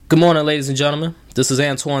Good morning, ladies and gentlemen. This is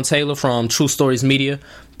Antoine Taylor from True Stories Media,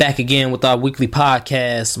 back again with our weekly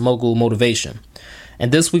podcast, Mogul Motivation.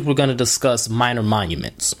 And this week we're going to discuss minor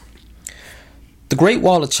monuments. The Great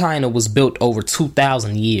Wall of China was built over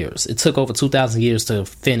 2,000 years. It took over 2,000 years to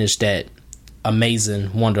finish that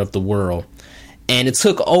amazing wonder of the world. And it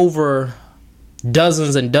took over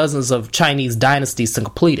dozens and dozens of Chinese dynasties to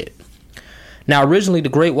complete it. Now, originally, the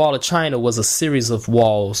Great Wall of China was a series of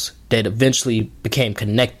walls that eventually became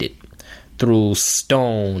connected through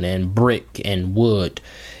stone and brick and wood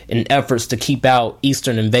in efforts to keep out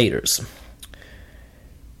Eastern invaders.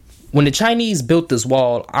 When the Chinese built this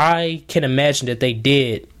wall, I can imagine that they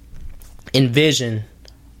did envision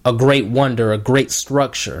a great wonder, a great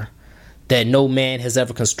structure that no man has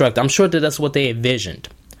ever constructed. I'm sure that that's what they envisioned.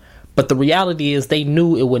 But the reality is they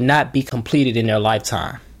knew it would not be completed in their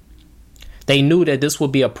lifetime. They knew that this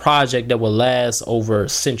would be a project that would last over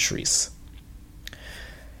centuries.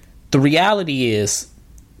 The reality is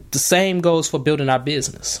the same goes for building our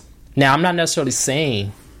business. Now, I'm not necessarily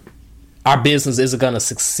saying our business isn't going to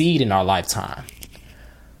succeed in our lifetime,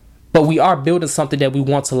 but we are building something that we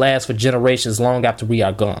want to last for generations long after we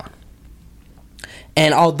are gone.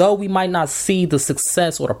 And although we might not see the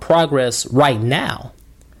success or the progress right now,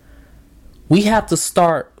 we have to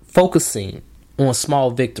start focusing on small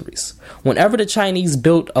victories. Whenever the Chinese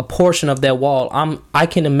built a portion of that wall, I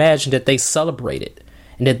can imagine that they celebrated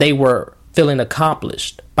and that they were feeling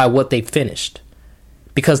accomplished by what they finished,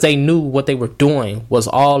 because they knew what they were doing was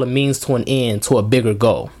all a means to an end to a bigger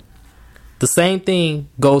goal. The same thing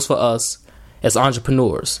goes for us as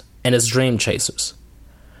entrepreneurs and as dream chasers.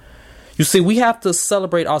 You see, we have to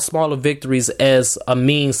celebrate our smaller victories as a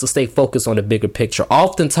means to stay focused on the bigger picture.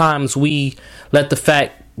 Oftentimes, we let the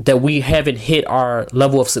fact that we haven't hit our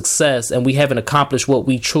level of success and we haven't accomplished what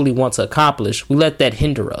we truly want to accomplish, we let that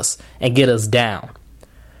hinder us and get us down.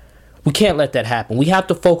 We can't let that happen. We have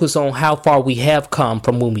to focus on how far we have come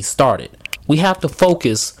from when we started. We have to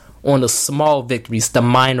focus on the small victories, the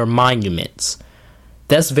minor monuments.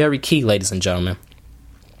 That's very key, ladies and gentlemen.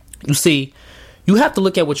 You see, you have to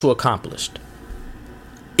look at what you accomplished.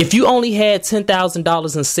 If you only had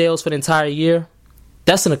 $10,000 in sales for the entire year,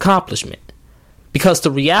 that's an accomplishment. Because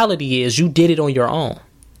the reality is you did it on your own.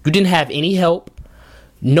 You didn't have any help.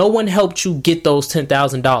 No one helped you get those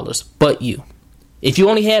 $10,000 but you. If you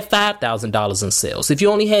only had $5,000 in sales, if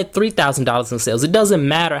you only had $3,000 in sales, it doesn't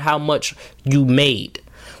matter how much you made.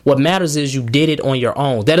 What matters is you did it on your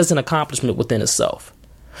own. That is an accomplishment within itself.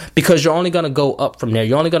 Because you're only going to go up from there.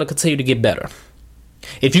 You're only going to continue to get better.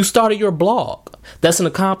 If you started your blog, that's an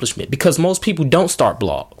accomplishment, because most people don't start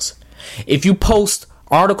blogs. If you post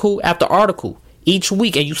article after article each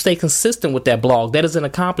week and you stay consistent with that blog, that is an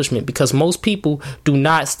accomplishment, because most people do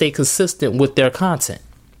not stay consistent with their content.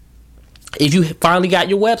 If you finally got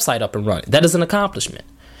your website up and running, that is an accomplishment.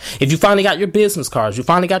 If you finally got your business cards, you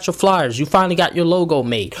finally got your flyers, you finally got your logo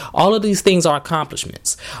made, all of these things are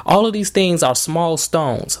accomplishments. All of these things are small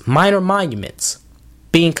stones, minor monuments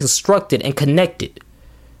being constructed and connected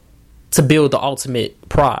to build the ultimate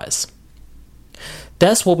prize.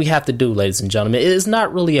 That's what we have to do, ladies and gentlemen. It is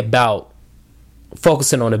not really about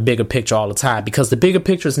focusing on the bigger picture all the time, because the bigger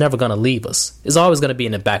picture is never going to leave us. It's always going to be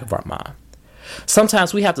in the back of our mind.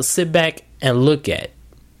 Sometimes we have to sit back and look at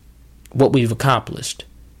what we've accomplished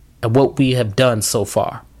and what we have done so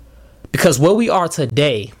far. Because where we are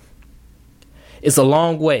today is a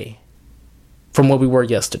long way from where we were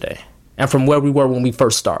yesterday and from where we were when we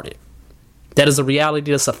first started. That is a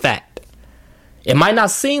reality. That's a fact. It might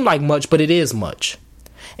not seem like much, but it is much.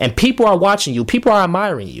 And people are watching you. People are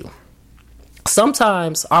admiring you.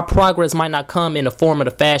 Sometimes our progress might not come in the form or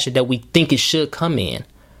the fashion that we think it should come in,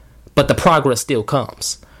 but the progress still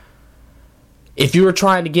comes. If you're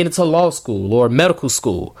trying to get into law school or medical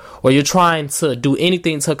school, or you're trying to do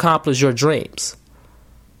anything to accomplish your dreams,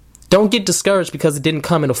 don't get discouraged because it didn't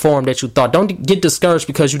come in the form that you thought. Don't get discouraged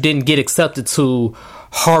because you didn't get accepted to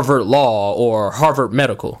Harvard Law or Harvard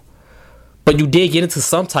Medical. But you did get into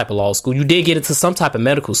some type of law school. You did get into some type of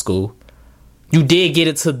medical school. You did get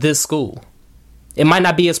into this school. It might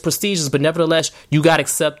not be as prestigious, but nevertheless, you got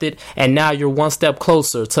accepted, and now you're one step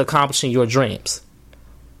closer to accomplishing your dreams.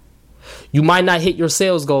 You might not hit your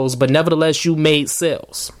sales goals, but nevertheless, you made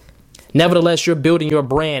sales. Nevertheless, you're building your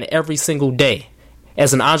brand every single day.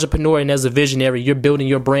 As an entrepreneur and as a visionary, you're building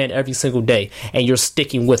your brand every single day, and you're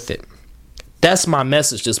sticking with it. That's my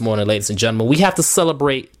message this morning, ladies and gentlemen. We have to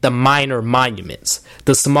celebrate the minor monuments,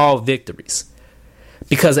 the small victories.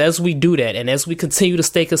 Because as we do that, and as we continue to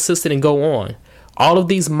stay consistent and go on, all of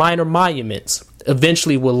these minor monuments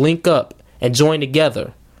eventually will link up and join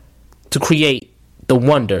together to create the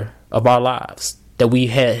wonder of our lives. that we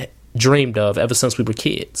had dreamed of ever since we were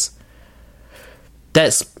kids.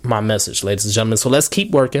 That's my message, ladies and gentlemen. So let's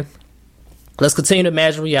keep working. Let's continue to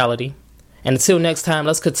imagine reality. And until next time,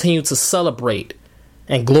 let's continue to celebrate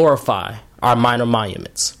and glorify our minor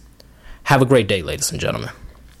monuments. Have a great day, ladies and gentlemen.